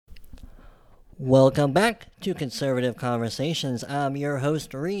Welcome back to Conservative Conversations. I'm your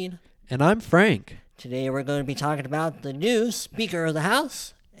host, Reed. And I'm Frank. Today we're going to be talking about the new Speaker of the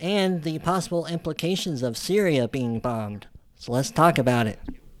House and the possible implications of Syria being bombed. So let's talk about it.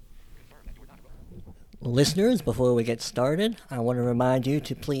 Listeners, before we get started, I want to remind you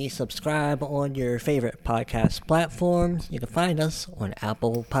to please subscribe on your favorite podcast platforms. You can find us on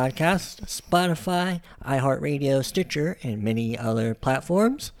Apple Podcasts, Spotify, iHeartRadio, Stitcher, and many other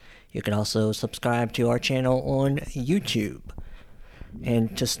platforms. You can also subscribe to our channel on YouTube.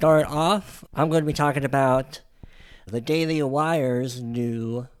 And to start off, I'm going to be talking about the Daily Wire's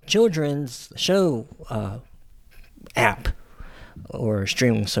new children's show app or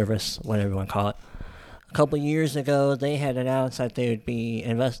streaming service, whatever you want to call it. A couple years ago, they had announced that they would be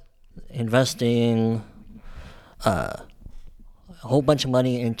investing a whole bunch of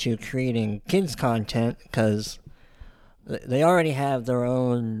money into creating kids content because they already have their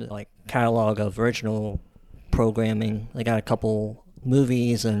own catalog of original programming. They got a couple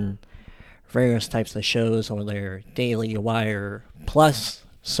movies and various types of shows on their Daily Wire Plus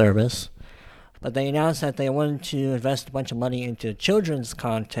service. But they announced that they wanted to invest a bunch of money into children's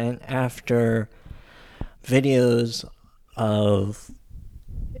content after videos of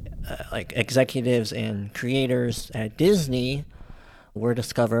executives and creators at Disney were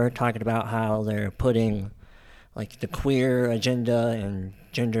discovered talking about how they're putting the queer agenda and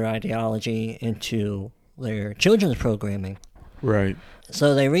gender ideology into their children's programming. Right.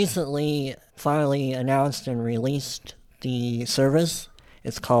 So they recently finally announced and released the service.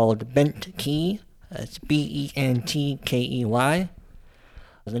 It's called Bent Key. It's BENTKEY.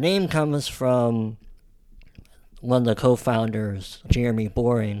 The name comes from one of the co-founders, Jeremy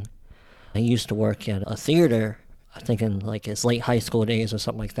Boring. He used to work at a theater, I think in his late high school days or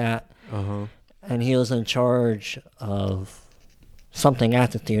something like that. Uh-huh. And he was in charge of something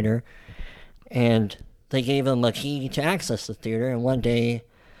at the theater, and they gave him a key to access the theater, and one day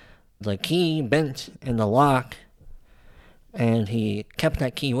the key bent in the lock, and he kept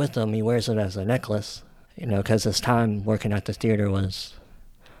that key with him. He wears it as a necklace, because his time working at the theater was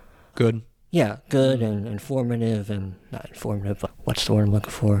good. Yeah, good and informative, and not informative, but what's the word I'm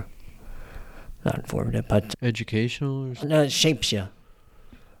looking for? Not informative, but educational or something? No, it shapes you.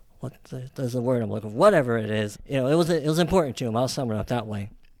 There's the word I'm looking for. Whatever it is, it was important to him. I'll sum it up that way.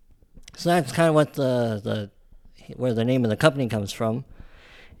 So that's kind of what where the name of the company comes from,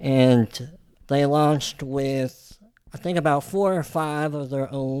 and they launched with I think about 4 or 5 of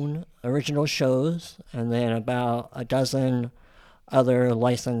their own original shows, and then about a dozen other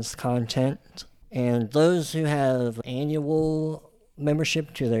licensed content. And those who have annual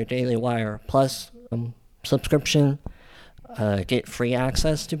membership to their Daily Wire Plus subscription get free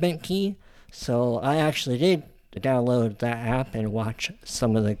access to BentKey. So I actually did download that app and watch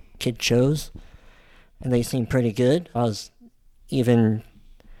some of the kid shows, and they seem pretty good. I've been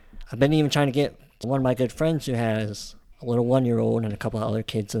even trying to get one of my good friends who has a little 1-year-old and a couple of other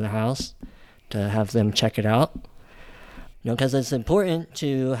kids in the house to have them check it out. Because it's important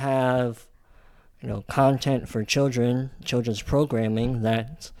to have content for children's programming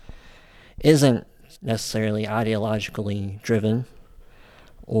that isn't necessarily ideologically driven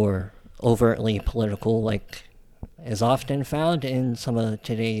or overtly political, like is often found in some of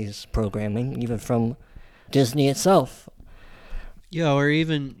today's programming, even from Disney itself. Yeah, or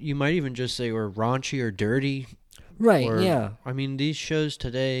even, you might even just say, or raunchy or dirty. Right, yeah. I mean, these shows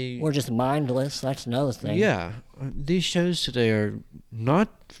today... Or just mindless, that's another thing. Yeah, these shows today are not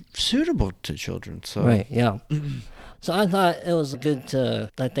suitable to children, so... Right, yeah. So I thought it was good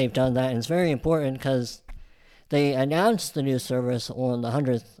that they've done that, and it's very important because they announced the new service on the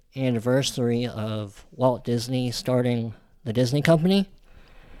 100th anniversary of Walt Disney starting the Disney Company.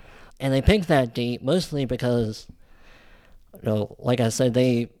 And they picked that date mostly because, like I said,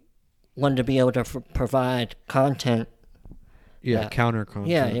 they wanted to be able to provide content. Yeah, counter content.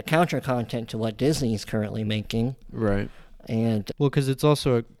 Yeah, counter content to what Disney's currently making. Right. And because it's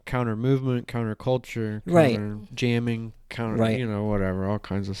also a counter movement, counter culture, counter jamming, whatever, all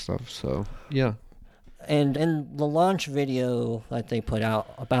kinds of stuff. So, yeah. And in the launch video that they put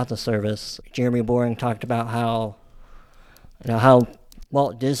out about the service, Jeremy Boring talked about how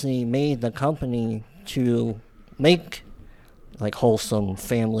Walt Disney made the company to make wholesome,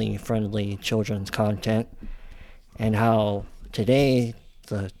 family-friendly children's content, and how today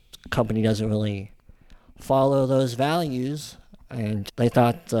the company doesn't really follow those values, and they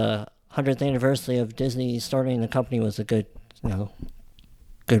thought the 100th anniversary of Disney starting the company was a good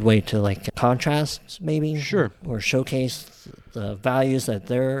way to contrast maybe, sure, or showcase the values that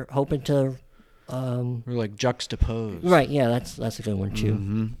they're hoping to or juxtapose. Right, yeah, that's a good one too.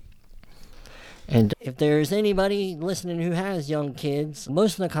 Mm-hmm. And if there's anybody listening who has young kids,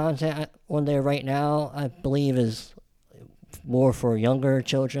 most of the content on there right now, I believe, is more for younger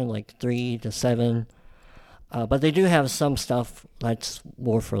children, like 3 to 7. But they do have some stuff that's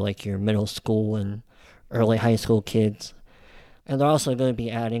more for like your middle school and early high school kids. And they're also going to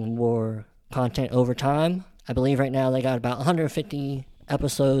be adding more content over time. I believe right now they got about 150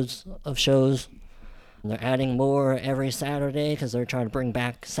 episodes of shows. And they're adding more every Saturday because they're trying to bring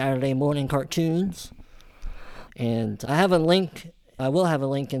back Saturday morning cartoons. And I will have a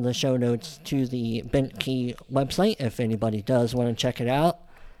link in the show notes to the Bent Key website if anybody does want to check it out.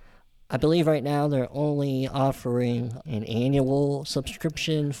 I believe right now they're only offering an annual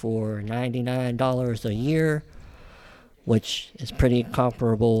subscription for $99 a year, which is pretty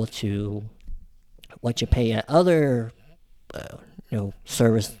comparable to what you pay at other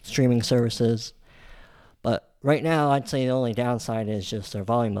streaming services. But right now, I'd say the only downside is just their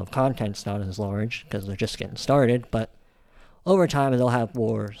volume of content's not as large because they're just getting started. But over time, they'll have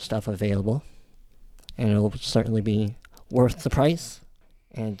more stuff available, and it'll certainly be worth the price.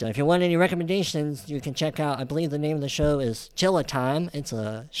 And if you want any recommendations, you can check out, I believe the name of the show is Chilla Time. It's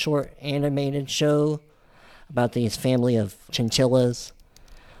a short animated show about these family of chinchillas.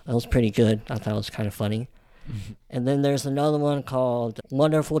 It was pretty good. I thought it was kind of funny. Mm-hmm. And then there's another one called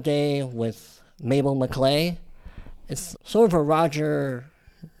Wonderful Day with Mabel McClay. It's sort of a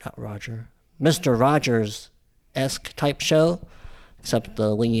Mr. Rogers-esque type show, except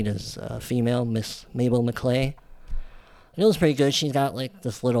the lead is female, Miss Mabel McClay. It was pretty good. She's got like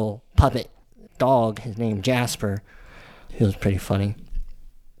this little puppet dog, his name Jasper. He was pretty funny.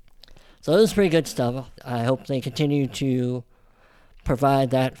 So it was pretty good stuff. I hope they continue to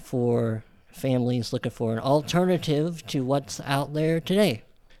provide that for families looking for an alternative to what's out there today.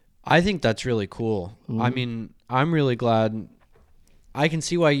 I think that's really cool. Mm-hmm. I mean, I'm really glad. I can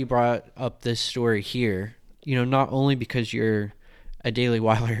see why you brought up this story here. Not only because you're a Daily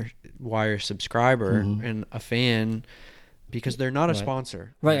Wire subscriber mm-hmm. and a fan, because they're not a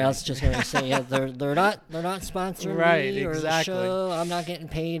sponsor. Right, I was just going to say, yeah, they're not sponsoring me or the show. I'm not getting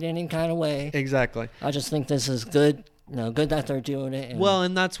paid any kind of way. Exactly. I just think this is good. Good that they're doing it.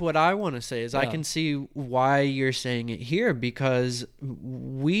 And that's what I want to say is I can see why you're saying it here, because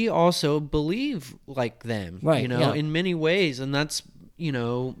we also believe like them, right, in many ways. And that's,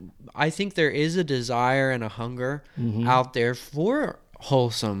 I think there is a desire and a hunger mm-hmm. out there for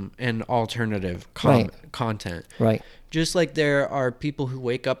wholesome and alternative content. Right. Just like there are people who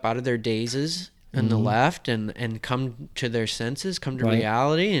wake up out of their dazes on mm-hmm. the left and come to their senses, come to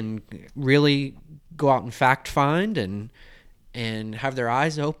reality, and really go out and fact find and have their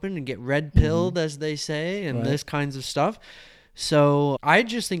eyes open and get red pilled, mm-hmm. as they say, and this kinds of stuff. So I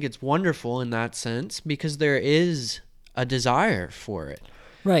just think it's wonderful in that sense, because there is a desire for it.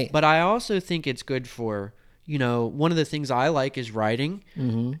 Right. But I also think it's good for, one of the things I like is writing.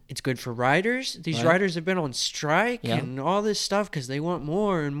 Mm-hmm. It's good for writers. These writers have been on strike and all this stuff because they want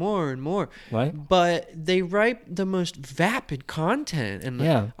more and more and more. Right. But they write the most vapid content.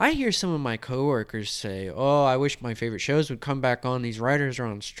 And I hear some of my coworkers say, "Oh, I wish my favorite shows would come back on. These writers are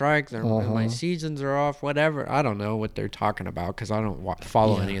on strike. My seasons are off, whatever." I don't know what they're talking about because I don't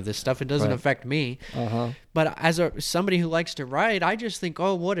follow any of this stuff. It doesn't affect me. But as somebody who likes to write, I just think,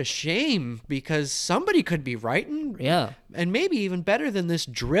 oh, what a shame, because somebody could be writing. Yeah. And maybe even better than this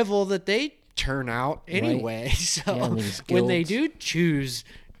drivel that they turn out anyway. Right. So when they do choose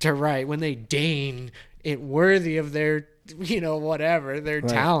to write, when they deign it worthy of their, their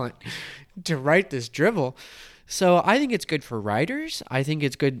talent to write this drivel. So I think it's good for writers. I think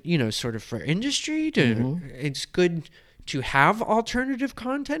it's good, sort of for industry. It's good to have alternative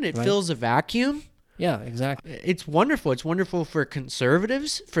content. It fills a vacuum. Yeah, exactly. It's wonderful. It's wonderful for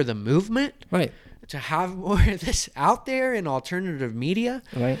conservatives, for the movement. Right. To have more of this out there in alternative media.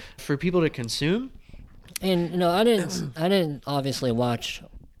 Right. For people to consume. And, I didn't obviously watch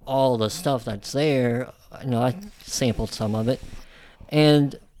all the stuff that's there. I sampled some of it.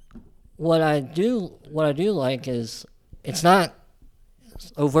 And what I do like is it's not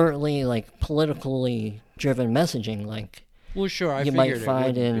overtly like politically driven messaging like you might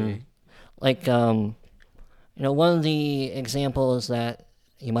find in like one of the examples that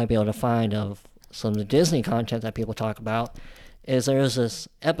you might be able to find of some of the Disney content that people talk about is there's this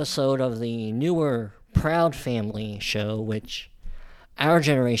episode of the newer Proud Family show, which our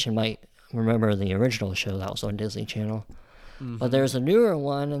generation might remember the original show that was on Disney Channel. Mm-hmm. But there's a newer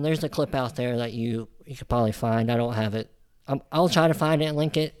one, and there's a clip out there that you could probably find. I don't have it. I'll try to find it and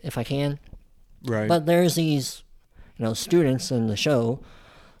link it if I can. Right. But there's these, students in the show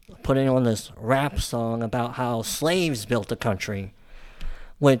putting on this rap song about how slaves built the country,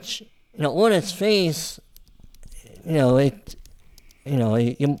 which on its face, it,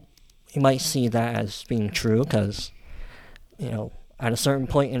 you might see that as being true because, at a certain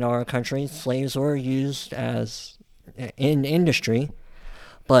point in our country, slaves were used as in industry,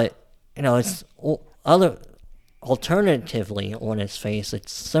 but it's other alternatively on its face.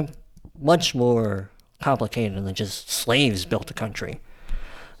 It's much more complicated than just slaves built a country,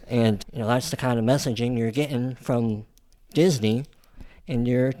 and that's the kind of messaging you're getting from Disney in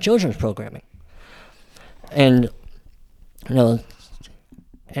your children's programming, and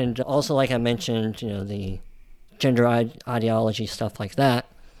and also like I mentioned, the gender ideology stuff like that,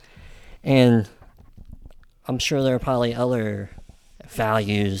 and I'm sure there are probably other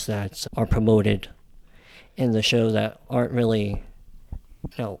values that are promoted in the show that aren't really,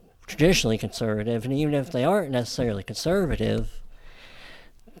 traditionally conservative, and even if they aren't necessarily conservative,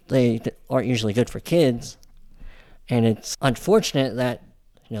 they aren't usually good for kids, and it's unfortunate that,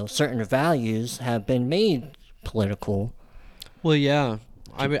 certain values have been made political. Well, yeah.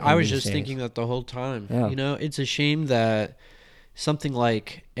 I was just thinking that the whole time. Yeah. It's a shame that something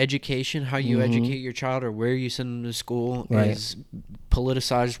like education, how you educate your child or where you send them to school, is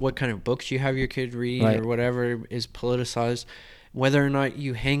politicized. What kind of books you have your kid read or whatever is politicized. Whether or not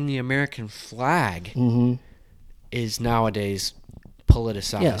you hang the American flag is nowadays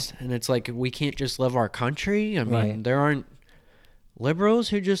politicized. Yeah. And it's like, we can't just love our country. I mean, there aren't liberals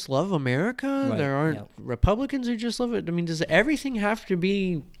who just love America. There aren't Republicans who just love it. I mean, does everything have to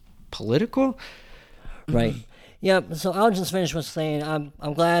be political? Right. Yep. So I'll just finish with saying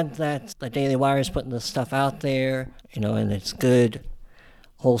I'm glad that the Daily Wire is putting this stuff out there, and it's good,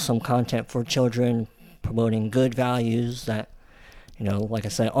 wholesome content for children, promoting good values that, like I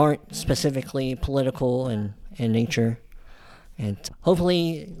said, aren't specifically political in nature. And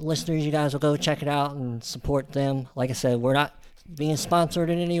hopefully, listeners, you guys will go check it out and support them. Like I said, we're not being sponsored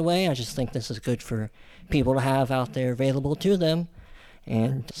in any way. I just think this is good for people to have out there available to them,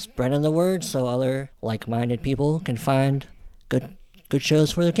 and spreading the word so other like-minded people can find good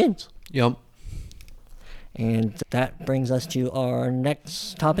shows for their kids. Yep. And that brings us to our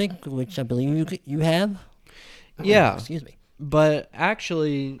next topic, which I believe you have. Yeah. Excuse me. But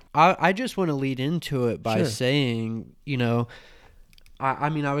actually, I just want to lead into it by saying, I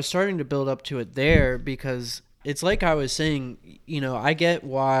mean, I was starting to build up to it there because it's like I was saying, I get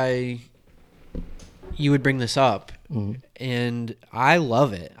why you would bring this up, and I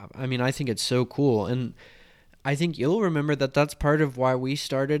love it. I mean, I think it's so cool, and I think you'll remember that that's part of why we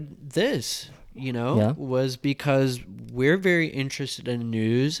started this, was because we're very interested in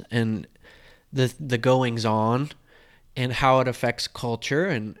news and the goings on and how it affects culture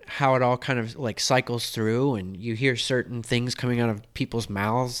and how it all kind of like cycles through, and you hear certain things coming out of people's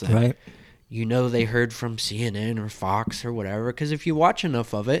mouths that they heard from CNN or Fox or whatever, because if you watch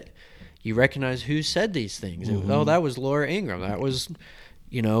enough of it, you recognize who said these things. Oh, that was Laura Ingraham. That was,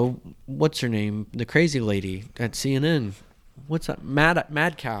 what's her name? The crazy lady at CNN. What's that?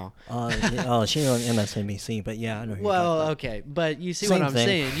 Mad Cow. She's on MSNBC, but yeah, I know. Well, okay, but you see what I'm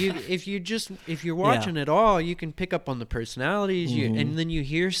saying. If you're watching it all, you can pick up on the personalities. And then you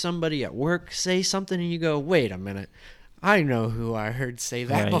hear somebody at work say something, and you go, "Wait a minute, I know who I heard say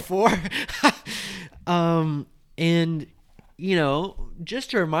that before." And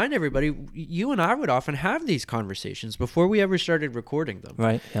just to remind everybody, you and I would often have these conversations before we ever started recording them.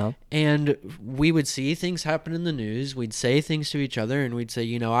 Right, yeah. And we would see things happen in the news. We'd say things to each other, and we'd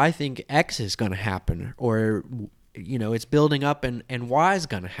say, I think X is going to happen, or, it's building up and Y is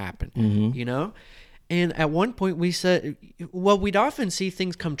going to happen, And at one point we said, well, we'd often see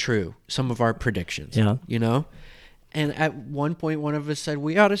things come true, some of our predictions, And at one point, one of us said,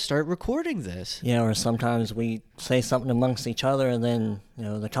 we ought to start recording this. Yeah, or sometimes we say something amongst each other, and then,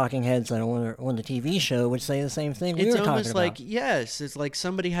 the talking heads that are on the TV show would say the same thing we were talking about. It's almost like, it's like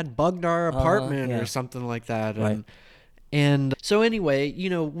somebody had bugged our apartment or something like that. Right. And so anyway,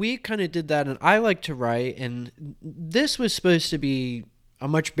 we kind of did that, and I like to write, and this was supposed to be a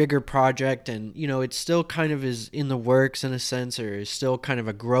much bigger project, and it still kind of is in the works in a sense, or is still kind of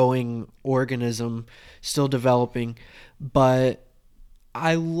a growing organism, still developing. But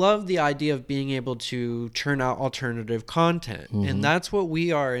I love the idea of being able to churn out alternative content, and that's what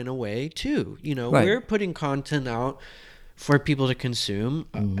we are in a way too. We're putting content out for people to consume,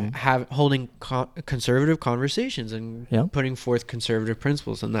 holding conservative conversations and putting forth conservative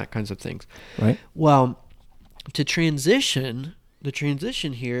principles and that kinds of things. Right. Well, to transition. The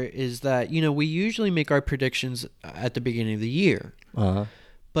transition here is that, we usually make our predictions at the beginning of the year.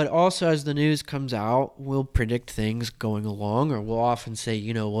 But also as the news comes out, we'll predict things going along, or we'll often say,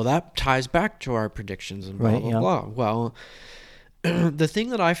 well, that ties back to our predictions and blah, blah, blah. Well, the thing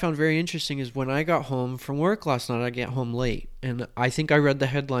that I found very interesting is when I got home from work last night, I get home late. And I think I read the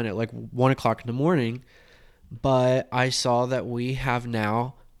headline at like 1 o'clock in the morning. But I saw that we have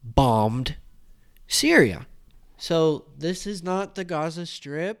now bombed Syria. So this is not the Gaza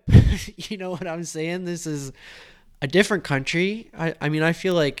Strip. You know what I'm saying? This is a different country. I mean, I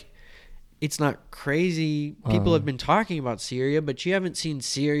feel like it's not crazy. People have been talking about Syria, but you haven't seen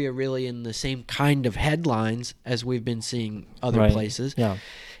Syria really in the same kind of headlines as we've been seeing other places. Yeah.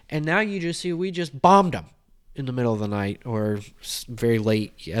 And now you just see we just bombed them in the middle of the night or very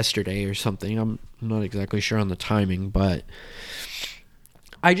late yesterday or something. I'm not exactly sure on the timing, but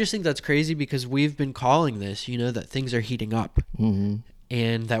I just think that's crazy because we've been calling this, that things are heating up. Mm-hmm.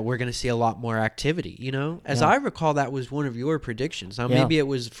 And that we're going to see a lot more activity, As I recall, that was one of your predictions. Now, maybe it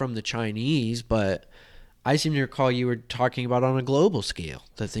was from the Chinese, but I seem to recall you were talking about on a global scale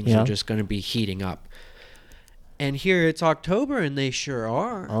that things are just going to be heating up. And here it's October, and they sure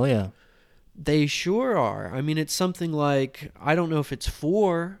are. Oh, yeah. They sure are. I mean, it's something like, I don't know if it's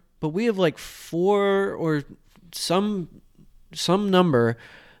 4, but we have like 4 or some number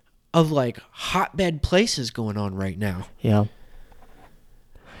of like hotbed places going on right now. Yeah.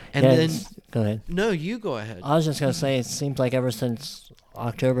 And then, go ahead. No, you go ahead. I was just going to say, it seems like ever since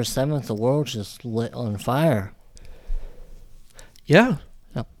October 7th, the world's just lit on fire. Yeah.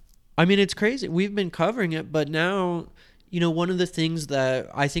 Yep. I mean, it's crazy. We've been covering it, but now, one of the things that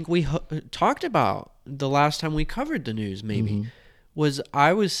I think we talked about the last time we covered the news, maybe, was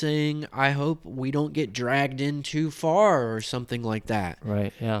I was saying, I hope we don't get dragged in too far or something like that.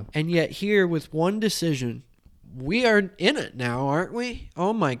 Right, yeah. And yet here, with one decision, we are in it now, aren't we?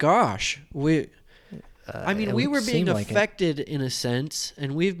 Oh my gosh. We were being affected in a sense,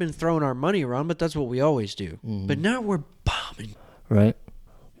 and we've been throwing our money around, but that's what we always do. But now we're bombing. Right.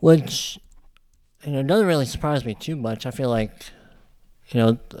 Which, doesn't really surprise me too much. I feel like,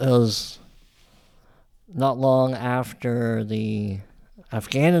 it was not long after the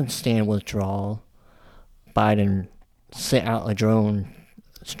Afghanistan withdrawal, Biden sent out a drone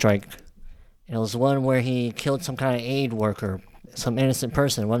strike. It was one where he killed some kind of aid worker, some innocent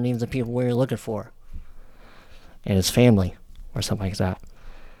person. It wasn't even the people we were looking for. And his family, or something like that.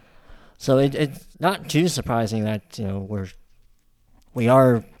 So it's not too surprising that, we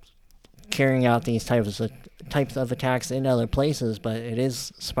are carrying out these types of attacks in other places, but it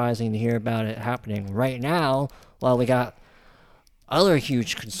is surprising to hear about it happening right now while we got other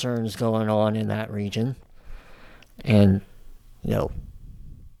huge concerns going on in that region. And,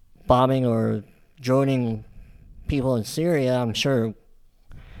 bombing or joining people in Syria, I'm sure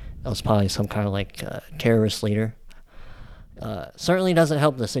that was probably some kind of terrorist leader. Certainly doesn't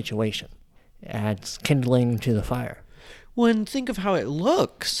help the situation. It adds kindling to the fire. Well, and think of how it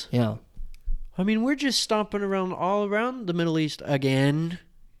looks. Yeah. I mean, we're just stomping around all around the Middle East again.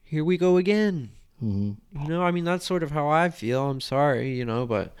 Here we go again. Mm-hmm. I mean, that's sort of how I feel. I'm sorry,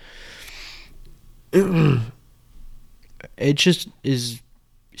 but it just is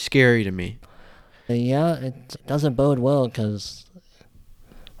scary to me. Yeah, it doesn't bode well because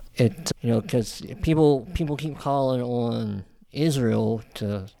because people keep calling on Israel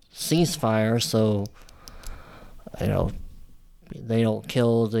to cease fire so they don't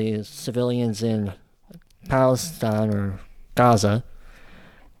kill the civilians in Palestine or Gaza,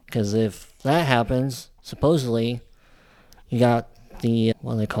 because if that happens, supposedly you got the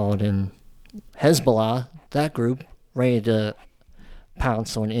what they call it in Hezbollah, that group ready to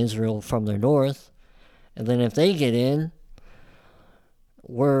pounce on Israel from the north, and then if they get in,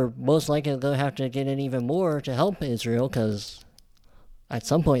 we're most likely going to have to get in even more to help Israel, because at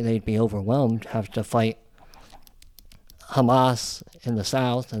some point they'd be overwhelmed, have to fight Hamas in the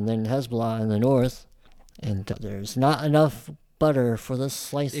south and then Hezbollah in the north, and there's not enough butter for this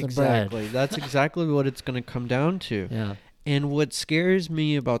slice of bread. Exactly. That's exactly what it's going to come down to. Yeah. And what scares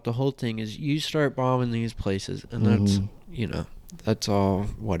me about the whole thing is you start bombing these places, and that's, that's all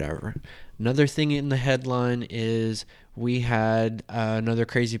whatever. Another thing in the headline is we had another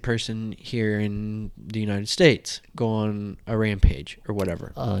crazy person here in the United States go on a rampage or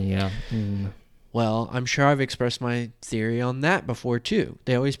whatever. Oh, yeah. Mm. Well, I'm sure I've expressed my theory on that before, too.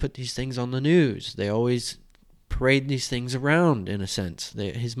 They always put these things on the news. They always parade these things around, in a sense.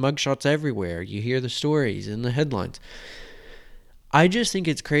 His mugshot's everywhere. You hear the stories in the headlines. I just think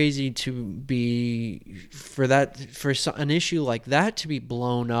it's crazy for an issue like that to be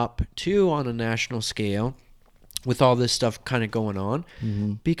blown up, too, on a national scale, with all this stuff kind of going on,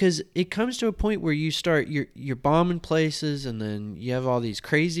 because it comes to a point where you start you're bombing places, and then you have all these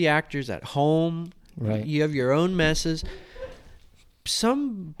crazy actors at home. Right. You have your own messes.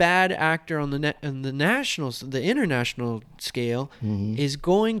 some bad actor on the the international scale is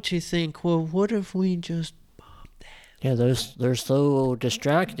going to think, well, what if we just bomb them? Yeah, they're so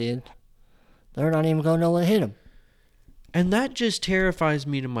distracted, they're not even going to know what hit them. And that just terrifies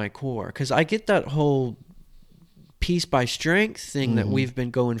me to my core, because I get that whole peace by strength thing that we've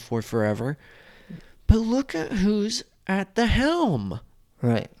been going for forever. But look at who's at the helm.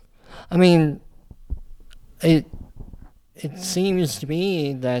 Right. I mean, it seems to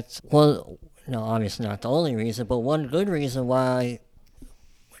me that, well, no, obviously not the only reason, but one good reason why,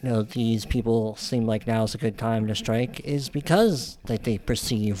 these people seem like now is a good time to strike is because that they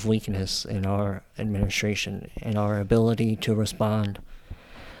perceive weakness in our administration and our ability to respond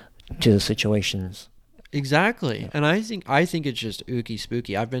to situations. Exactly. And I think it's just ooky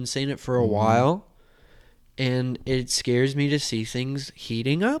spooky. I've been saying it for a while, and it scares me to see things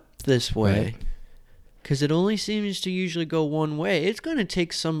heating up this way. Because it only seems to usually go one way. It's going to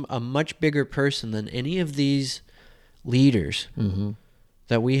take a much bigger person than any of these leaders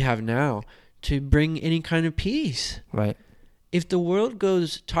that we have now to bring any kind of peace. Right. If the world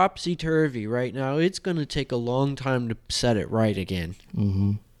goes topsy-turvy right now, it's going to take a long time to set it right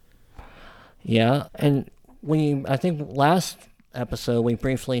again. Yeah, and I think last episode we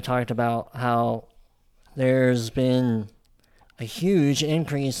briefly talked about how there's been a huge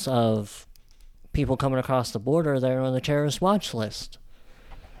increase of people coming across the border that are on the terrorist watch list.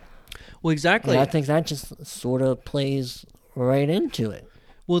 Well, exactly. And I think that just sort of plays right into it.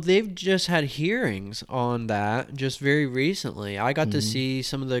 Well, they've just had hearings on that just very recently. I got to see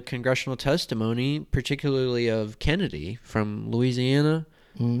some of the congressional testimony, particularly of Kennedy from Louisiana.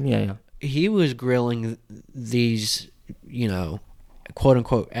 Yeah. He was grilling these,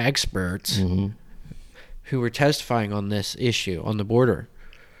 quote-unquote experts who were testifying on this issue on the border.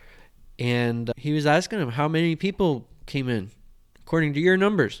 And he was asking them, how many people came in? According to your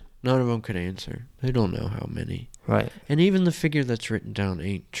numbers, none of them could answer. They don't know how many. Right. And even the figure that's written down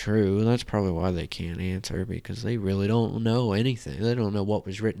ain't true. That's probably why they can't answer, because they really don't know anything. They don't know what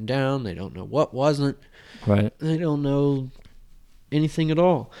was written down. They don't know what wasn't. Right. They don't know anything at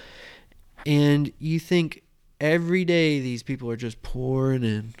all. And you think every day these people are just pouring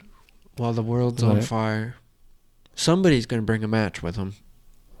in while the world's on fire. Somebody's going to bring a match with them.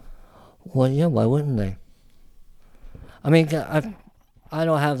 Well, yeah, why wouldn't they? I mean, I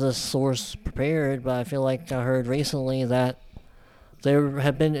don't have this source prepared, but I feel like I heard recently that there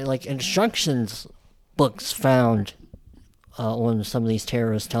have been instructions books found on some of these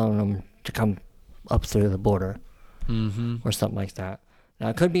terrorists telling them to come up through the border or something like that. Now,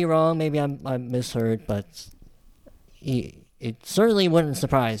 I could be wrong. Maybe I misheard, but it certainly wouldn't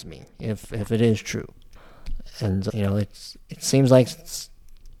surprise me if it is true. And, it seems like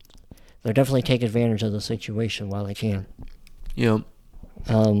they're definitely taking advantage of the situation while they can. Yeah.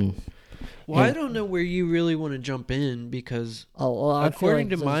 I don't know where you really want to jump in, because according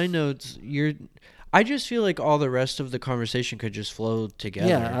to my notes, I just feel like all the rest of the conversation could just flow together.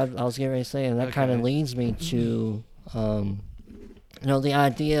 Yeah, I was getting ready to say, and that kind of leads me to, the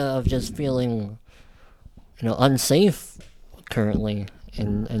idea of just feeling, unsafe currently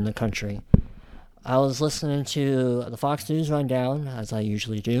in the country. I was listening to the Fox News rundown, as I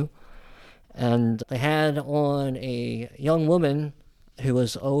usually do, and they had on a young woman who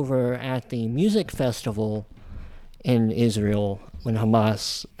was over at the music festival in Israel when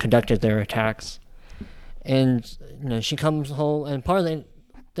Hamas conducted their attacks. And, she comes home, and part of the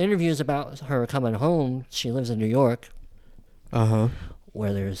interview is about her coming home. She lives in New York,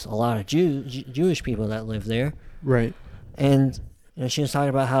 where there's a lot of Jewish people that live there. Right. And, she was talking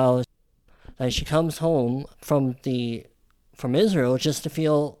about how she comes home from Israel just to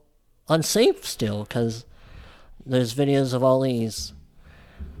feel unsafe still, because there's videos of all these,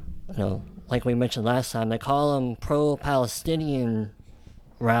 like we mentioned last time, they call them pro-Palestinian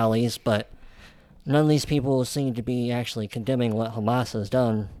rallies, but none of these people seem to be actually condemning what Hamas has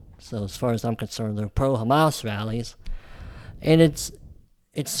done. So as far as I'm concerned, they're pro-Hamas rallies. And it's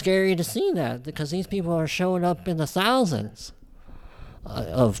scary to see that, because these people are showing up in the thousands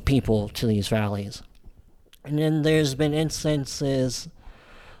of people to these rallies. And then there's been instances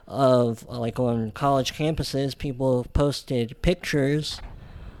of, on college campuses, people have posted pictures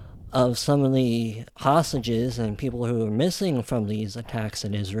of some of the hostages and people who are missing from these attacks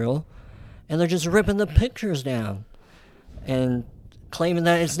in Israel, and they're just ripping the pictures down and claiming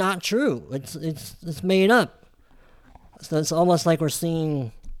that it's not true. It's made up. So it's almost like we're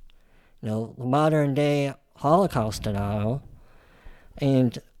seeing, the modern day Holocaust denial.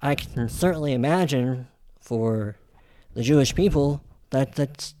 And I can certainly imagine for the Jewish people that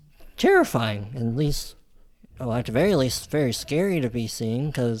that's terrifying, at least well, at the very least, very scary to be seen,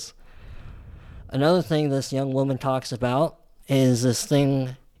 because another thing this young woman talks about is this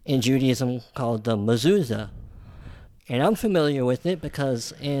thing in Judaism called the mezuzah. And I'm familiar with it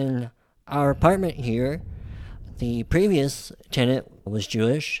because in our apartment here, the previous tenant was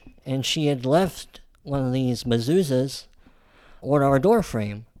Jewish, and she had left one of these mezuzahs on our door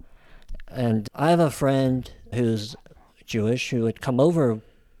frame. And I have a friend who's Jewish who had come over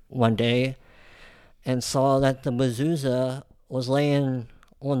one day and saw that the mezuzah was laying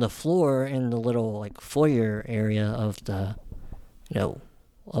on the floor in the little like foyer area of the,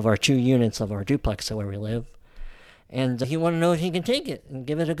 of our 2 units of our duplex where we live. And he wanted to know if he can take it and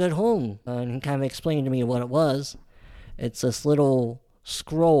give it a good home. And he kind of explained to me what it was. It's this little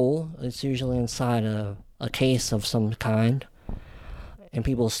scroll. It's usually inside a case of some kind. And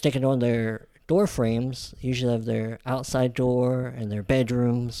people stick it on their door frames, usually of their outside door and their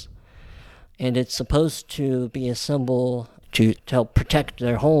bedrooms. And it's supposed to be a symbol to help protect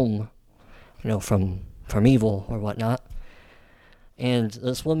their home, from evil or whatnot. And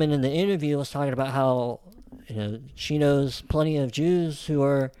this woman in the interview was talking about how she knows plenty of Jews who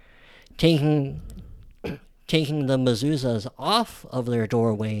are taking the mezuzahs off of their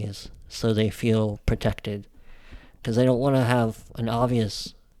doorways so they feel protected, because they don't want to have an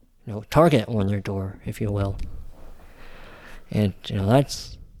obvious, target on their door, if you will. And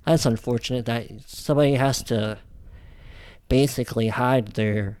that's unfortunate that somebody has to basically hide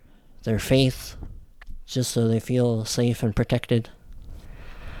their faith just so they feel safe and protected.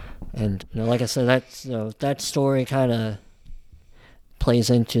 And like I said, that story kind of plays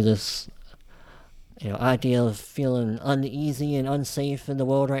into this idea of feeling uneasy and unsafe in the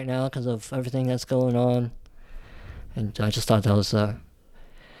world right now because of everything that's going on. And I just thought that was a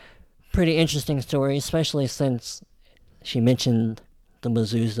pretty interesting story, especially since she mentioned the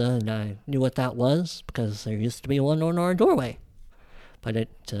mezuzah, and I knew what that was because there used to be one on our doorway. But it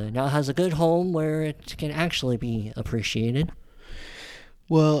now has a good home where it can actually be appreciated.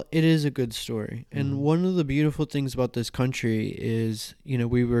 Well, it is a good story. And one of the beautiful things about this country is,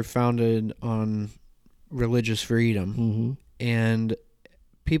 we were founded on religious freedom. And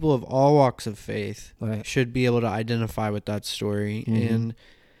people of all walks of faith should be able to identify with that story. And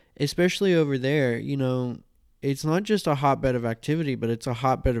especially over there, it's not just a hotbed of activity, but it's a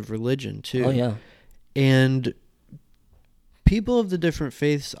hotbed of religion, too. Oh, yeah. And people of the different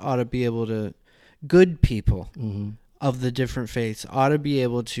faiths ought to be able to, good people of the different faiths ought to be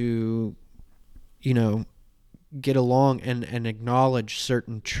able to, get along and acknowledge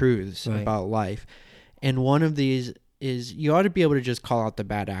certain truths about life. And one of these is you ought to be able to just call out the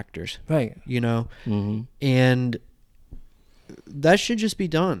bad actors. Right. And that should just be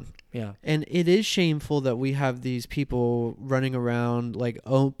done. Yeah. And it is shameful that we have these people running around like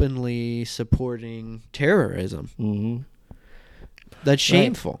openly supporting terrorism. That's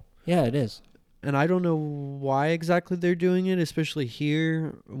shameful. Right. Yeah, it is. And I don't know why exactly they're doing it, especially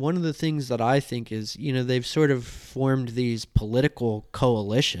here. One of the things that I think is, they've sort of formed these political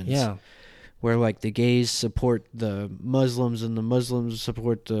coalitions. Yeah. Where like the gays support the Muslims and the Muslims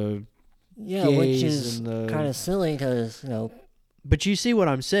support the gays, which is kind of silly because, But you see what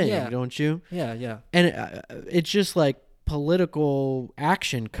I'm saying, don't you? Yeah. And it's just like political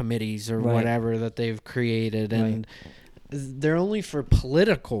action committees or whatever that they've created, and they're only for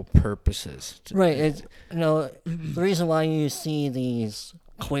political purposes. Right. It's, the reason why you see these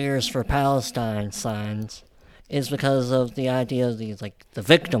Queers for Palestine signs is because of the idea of these, like, the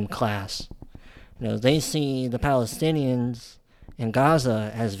victim class. They see the Palestinians in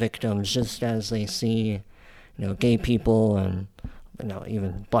Gaza as victims just as they see, gay people and,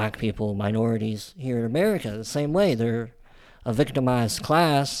 even black people, minorities here in America. The same way, they're a victimized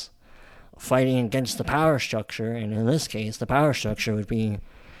class fighting against the power structure, and in this case, the power structure would be,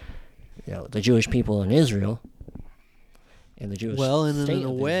 the Jewish people in Israel. And the Jewish and state in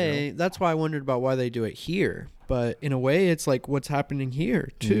a way, Israel. that's why I wondered about why they do it here. But in a way, it's like what's happening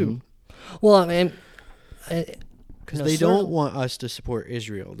here, too. Well, I mean, because they don't want us to support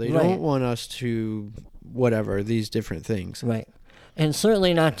Israel. They don't want us to whatever, these different things. Right. And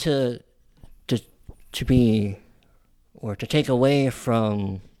certainly not to be, or to take away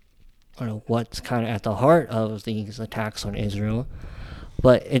from, what's kind of at the heart of these attacks on Israel.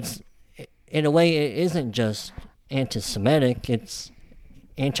 But it's, in a way, it isn't just anti-Semitic, it's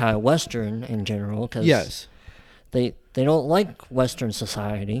anti-Western in general. Cause they don't like Western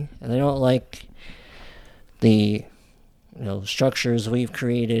society, and they don't like the structures we've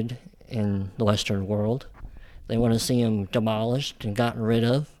created in the Western world. They want to see them demolished and gotten rid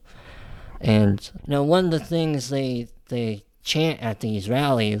of. And one of the things they chant at these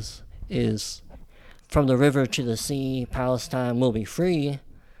rallies is from the river to the sea, Palestine will be free.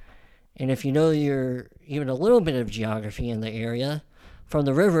 And if you know your even a little bit of geography in the area, from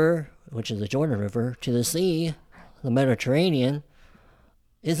the river, which is the Jordan River, to the sea, the Mediterranean,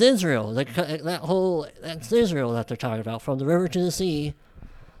 is Israel. That's Israel that they're talking about. From the river to the sea,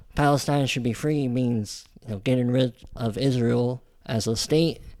 Palestine should be free means getting rid of Israel as a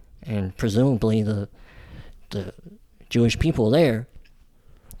state and presumably the Jewish people there.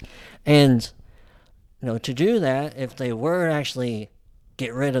 And to do that, if they were actually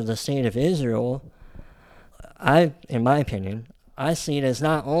get rid of the state of Israel, in my opinion, I see it as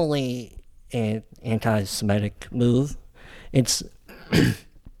not only an anti-Semitic move, it's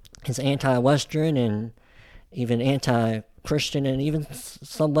anti-Western and even anti-Christian and even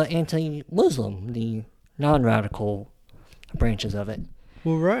somewhat anti-Muslim, the non-radical branches of it.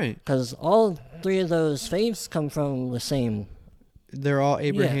 Well, right. Because all three of those faiths come from the same... They're all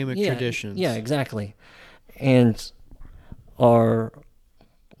Abrahamic traditions. Yeah, exactly. And our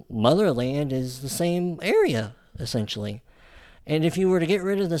motherland is the same area, essentially. And if you were to get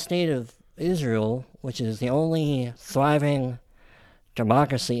rid of the state of Israel, which is the only thriving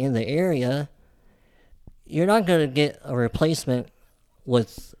democracy in the area, you're not going to get a replacement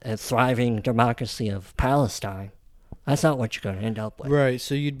with a thriving democracy of Palestine. That's not what you're going to end up with. Right,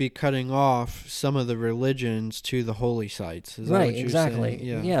 so you'd be cutting off some of the religions to the holy sites. Is that what you're exactly.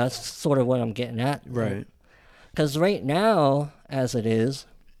 saying? Yeah, that's sort of what I'm getting at. Right. Because right now, as it is,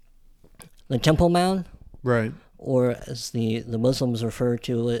 the Temple Mount, right, or as the Muslims refer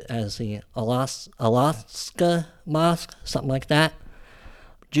to it as the Alaska Mosque, something like that,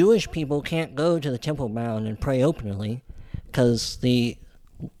 Jewish people can't go to the Temple Mount and pray openly because the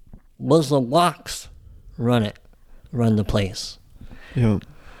Muslim mosques run the place. Yeah.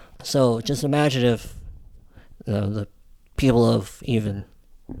 So just imagine if the people of even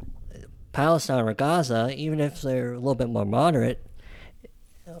Palestine or Gaza, even if they're a little bit more moderate,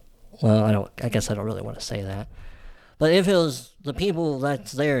 well, I guess I don't really want to say that, but if it was the people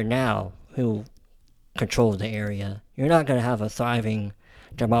that's there now who control the area, you're not going to have a thriving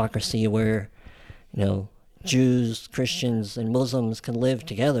democracy where Jews, Christians, and Muslims can live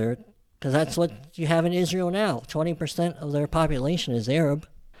together. Because that's what you have in Israel now. 20% of their population is Arab.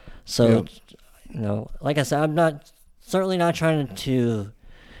 So, like I said, I'm certainly not trying to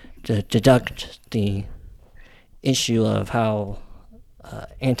deduct the issue of how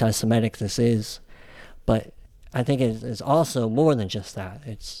anti-Semitic this is. But I think it is also more than just that.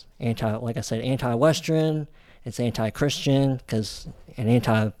 It's like I said, anti-Western, it's anti-Christian, and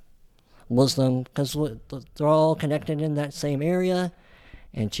anti-Muslim, because they're all connected in that same area.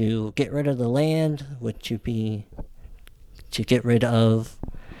 And to get rid of the land would be to get rid of,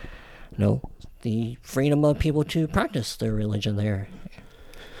 the freedom of people to practice their religion there.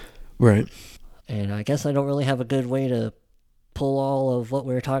 Right. And I guess I don't really have a good way to pull all of what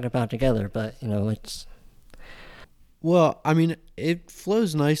we were talking about together, but, it's... Well, I mean, it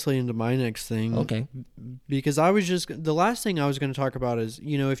flows nicely into my next thing. Okay. Because the last thing I was going to talk about is,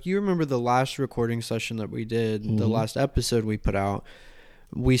 if you remember the last recording session that we did, the last episode we put out,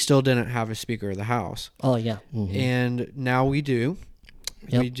 we still didn't have a Speaker of the House. Oh, yeah. Mm-hmm. And now we do.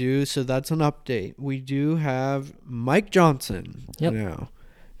 Yep. We do, so that's an update. We do have Mike Johnson now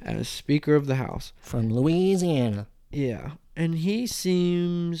as Speaker of the House. From Louisiana. Yeah. And he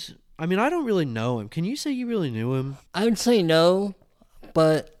seems... I mean, I don't really know him. Can you say you really knew him? I would say no,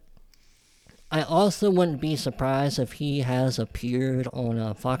 but I also wouldn't be surprised if he has appeared on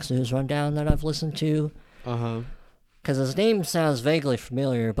a Fox News Rundown that I've listened to. Uh-huh. Because his name sounds vaguely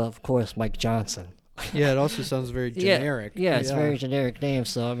familiar, but of course, Mike Johnson. Yeah, it also sounds very generic. Yeah, it's a very generic name,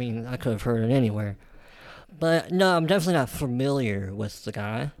 so I mean, I could have heard it anywhere. But no, I'm definitely not familiar with the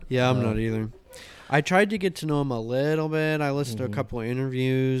guy. Yeah, I'm not either. I tried to get to know him a little bit. I listened to a couple of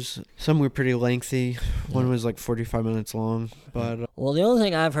interviews. Some were pretty lengthy. One was like 45 minutes long. But well, the only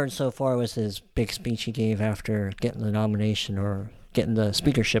thing I've heard so far was his big speech he gave after getting the nomination or getting the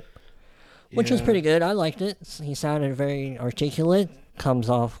speakership. Which was pretty good. I liked it. He sounded very articulate. Comes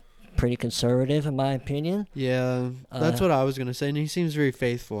off pretty conservative, in my opinion. Yeah, that's what I was going to say. And he seems very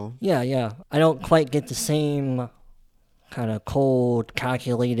faithful. Yeah. I don't quite get the same kind of cold,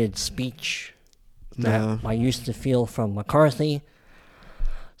 calculated speech that I used to feel from McCarthy.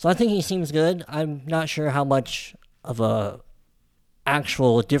 So I think he seems good. I'm not sure how much of a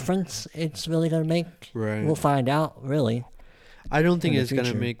actual difference it's really going to make. Right. We'll find out, really. I don't think it's going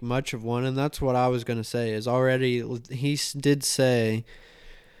to make much of one, and that's what I was going to say, is already he did say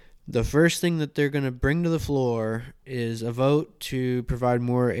the first thing that they're going to bring to the floor is a vote to provide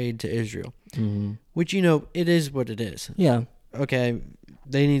more aid to Israel, which, it is what it is. Yeah. Okay,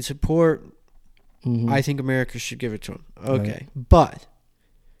 they need support. I think America should give it to them. Okay. Right. But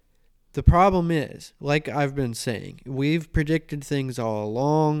the problem is, like I've been saying, we've predicted things all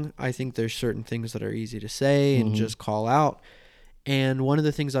along. I think there's certain things that are easy to say and just call out. And one of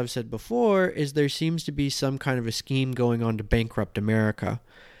the things I've said before is there seems to be some kind of a scheme going on to bankrupt America.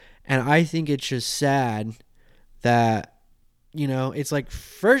 And I think it's just sad that, it's like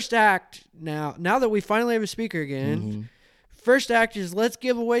first act now that we finally have a speaker again, first act is let's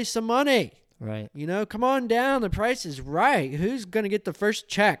give away some money. Right. Come on down. The price is right. Who's going to get the first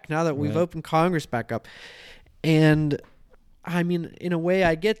check now that we've opened Congress back up? And I mean, in a way,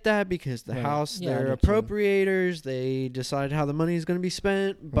 I get that because the House, they're appropriators. They decide how the money is going to be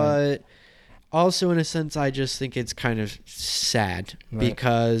spent. But also, in a sense, I just think it's kind of sad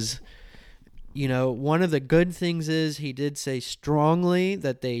because, one of the good things is he did say strongly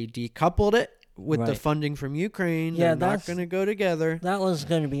that they decoupled it with the funding from Ukraine. They're not going to go together. That was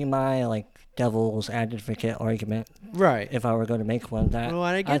going to be my, devil's advocate argument. Right. If I were going to make one.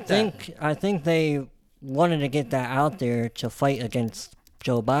 I think they wanted to get that out there to fight against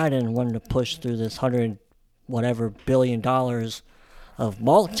Joe Biden, wanted to push through this $100 billion of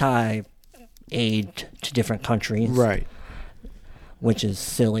multi-aid to different countries. Right. Which is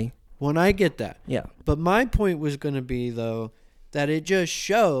silly. Well, and I get that. Yeah. But my point was going to be, though, that it just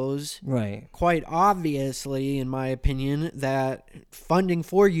shows quite obviously, in my opinion, that funding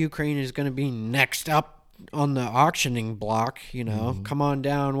for Ukraine is going to be next up on the auctioning block. Come on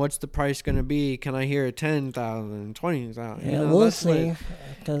down. What's the price going to be? Can I hear 10,000, 20,000? Yeah, we'll see.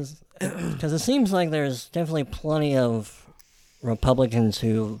 Because it seems like there's definitely plenty of Republicans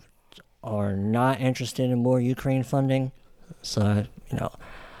who are not interested in more Ukraine funding. So,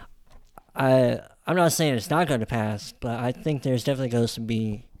 I'm not saying it's not going to pass, but I think there's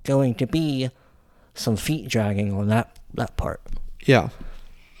definitely going to be some feet dragging on that part. Yeah.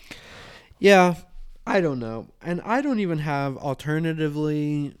 Yeah, I don't know. And I don't even have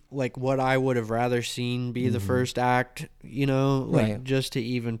alternatively what I would have rather seen be the first act, just to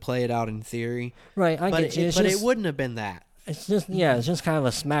even play it out in theory. Right, But it wouldn't have been that. It's just kind of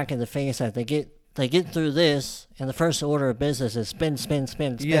a smack in the face that they get through this, and the first order of business is spin.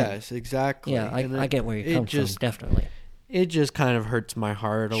 Yes, exactly. Yeah, I get where you come from, definitely. It just kind of hurts my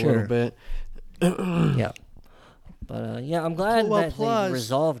heart a little bit. Yeah. But, I'm glad that they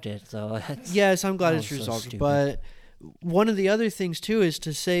resolved it, though. Yes, I'm glad it's resolved. But one of the other things, too, is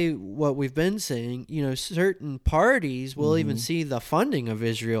to say what we've been saying. Certain parties will even see the funding of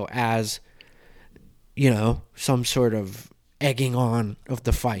Israel as, some sort of egging on of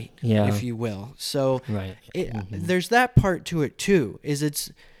the fight, if you will. So there's that part to it too. It's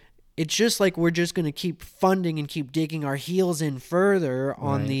just like we're just going to keep funding and keep digging our heels in further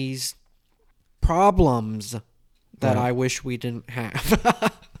on these problems that I wish we didn't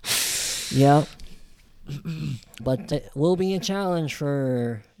have. Yeah. But it will be a challenge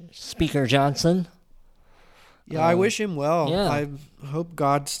for Speaker Johnson. Yeah, I wish him well. Yeah. I hope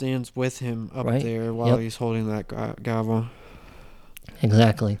God stands with him up there while he's holding that gavel.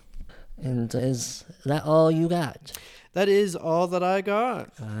 Exactly. And is that all you got? That is all that I got.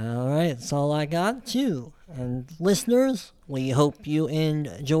 All right, that's all I got too. And listeners, we hope you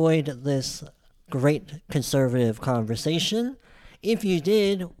enjoyed this great conservative conversation. If you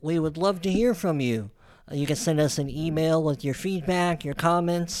did, we would love to hear from you. You can send us an email with your feedback, your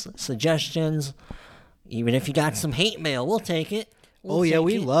comments, suggestions. Even if you got some hate mail, we'll take it.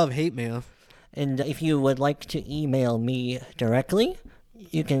 We love hate mail. And if you would like to email me directly,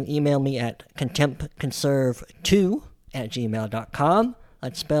 you can email me at contemptconserve2@gmail.com.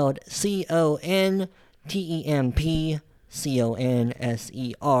 That's spelled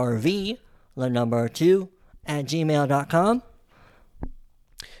CONTEMPCONSERV, the number 2@gmail.com.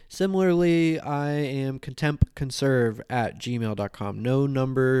 Similarly, I am contemptconserve@gmail.com. No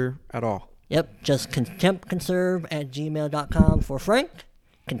number at all. Yep, just contemptconserve@gmail.com for Frank,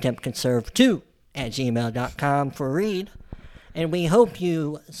 contemptconserve2@gmail.com for Reed. And we hope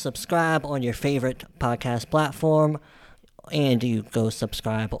you subscribe on your favorite podcast platform, and you go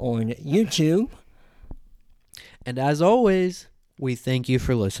subscribe on YouTube. And as always, we thank you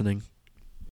for listening.